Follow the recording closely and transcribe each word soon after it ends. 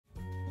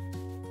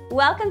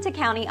Welcome to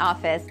County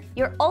Office,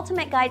 your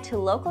ultimate guide to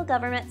local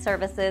government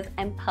services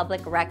and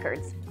public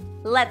records.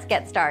 Let's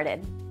get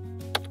started.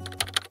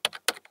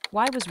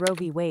 Why was Roe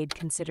v. Wade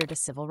considered a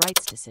civil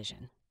rights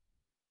decision?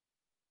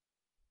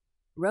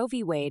 Roe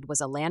v. Wade was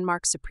a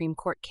landmark Supreme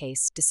Court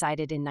case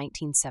decided in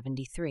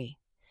 1973.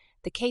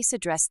 The case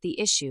addressed the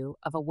issue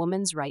of a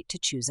woman's right to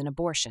choose an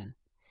abortion.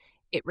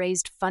 It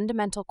raised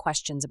fundamental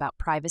questions about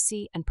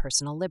privacy and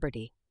personal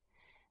liberty.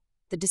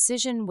 The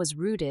decision was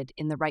rooted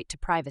in the right to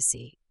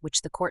privacy,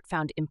 which the court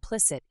found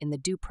implicit in the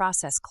Due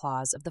Process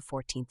Clause of the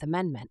 14th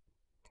Amendment.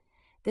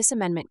 This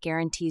amendment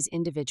guarantees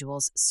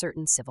individuals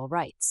certain civil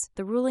rights.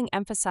 The ruling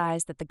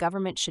emphasized that the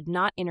government should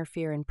not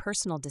interfere in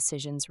personal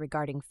decisions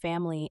regarding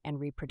family and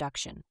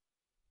reproduction.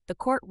 The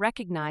court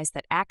recognized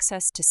that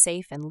access to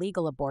safe and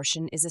legal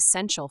abortion is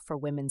essential for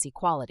women's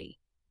equality.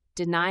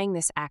 Denying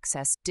this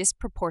access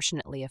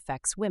disproportionately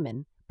affects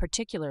women,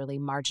 particularly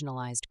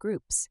marginalized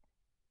groups.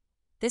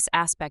 This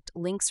aspect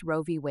links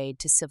Roe v. Wade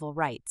to civil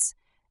rights,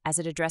 as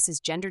it addresses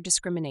gender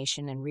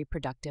discrimination and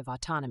reproductive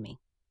autonomy.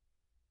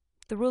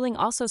 The ruling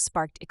also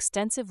sparked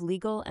extensive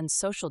legal and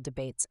social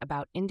debates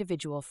about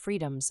individual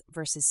freedoms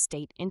versus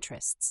state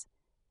interests.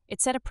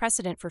 It set a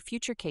precedent for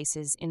future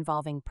cases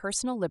involving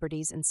personal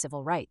liberties and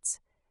civil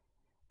rights.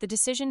 The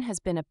decision has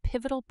been a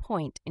pivotal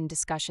point in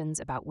discussions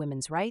about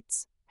women's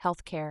rights,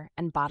 healthcare,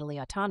 and bodily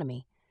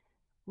autonomy.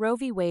 Roe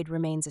v. Wade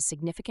remains a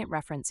significant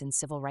reference in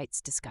civil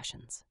rights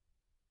discussions.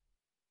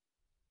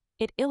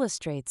 It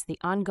illustrates the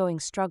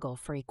ongoing struggle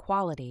for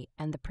equality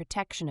and the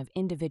protection of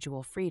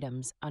individual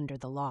freedoms under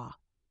the law.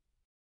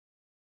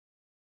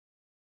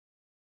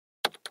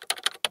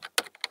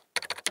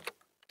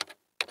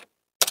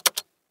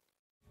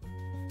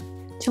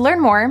 To learn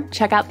more,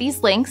 check out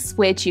these links,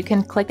 which you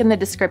can click in the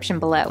description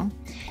below.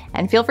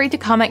 And feel free to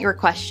comment your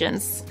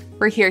questions.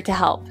 We're here to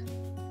help.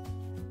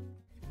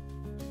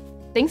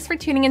 Thanks for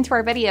tuning into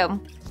our video.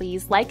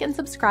 Please like and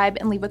subscribe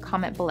and leave a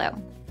comment below.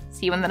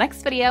 See you in the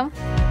next video.